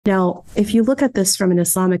Now, if you look at this from an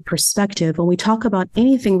Islamic perspective, when we talk about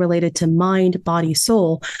anything related to mind, body,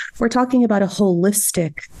 soul, we're talking about a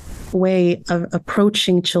holistic way of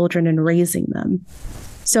approaching children and raising them.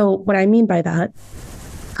 So what I mean by that,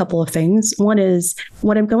 a couple of things. One is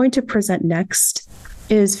what I'm going to present next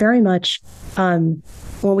is very much when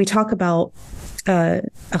we talk about a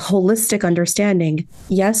holistic understanding.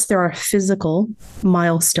 Yes, there are physical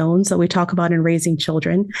milestones that we talk about in raising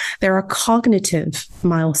children. There are cognitive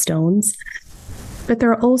milestones, but there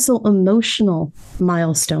are also emotional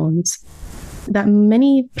milestones that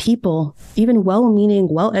many people, even well-meaning,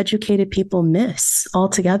 well-educated people, miss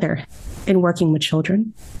altogether in working with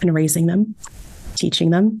children and raising them, teaching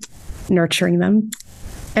them, nurturing them.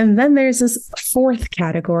 And then there's this fourth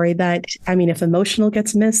category that, I mean, if emotional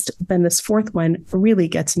gets missed, then this fourth one really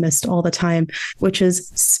gets missed all the time, which is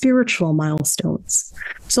spiritual milestones.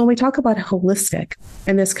 So when we talk about holistic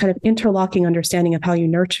and this kind of interlocking understanding of how you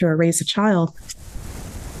nurture or raise a child,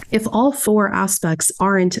 if all four aspects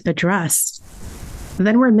aren't addressed,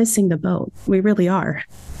 then we're missing the boat. We really are.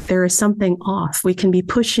 There is something off. We can be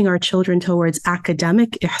pushing our children towards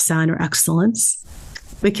academic ihsan or excellence.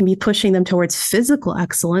 We can be pushing them towards physical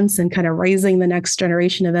excellence and kind of raising the next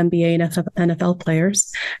generation of NBA and NFL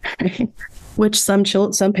players, right? Which some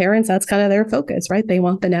parents, that's kind of their focus, right? They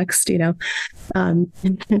want the next,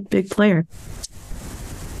 big player.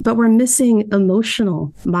 But we're missing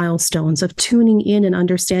emotional milestones of tuning in and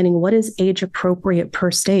understanding what is age appropriate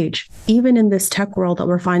per stage, even in this tech world that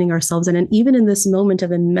we're finding ourselves in, and even in this moment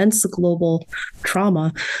of immense global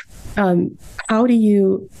trauma. How do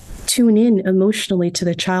you tune in emotionally to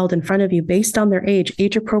the child in front of you based on their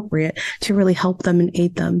age appropriate, to really help them and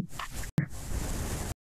aid them?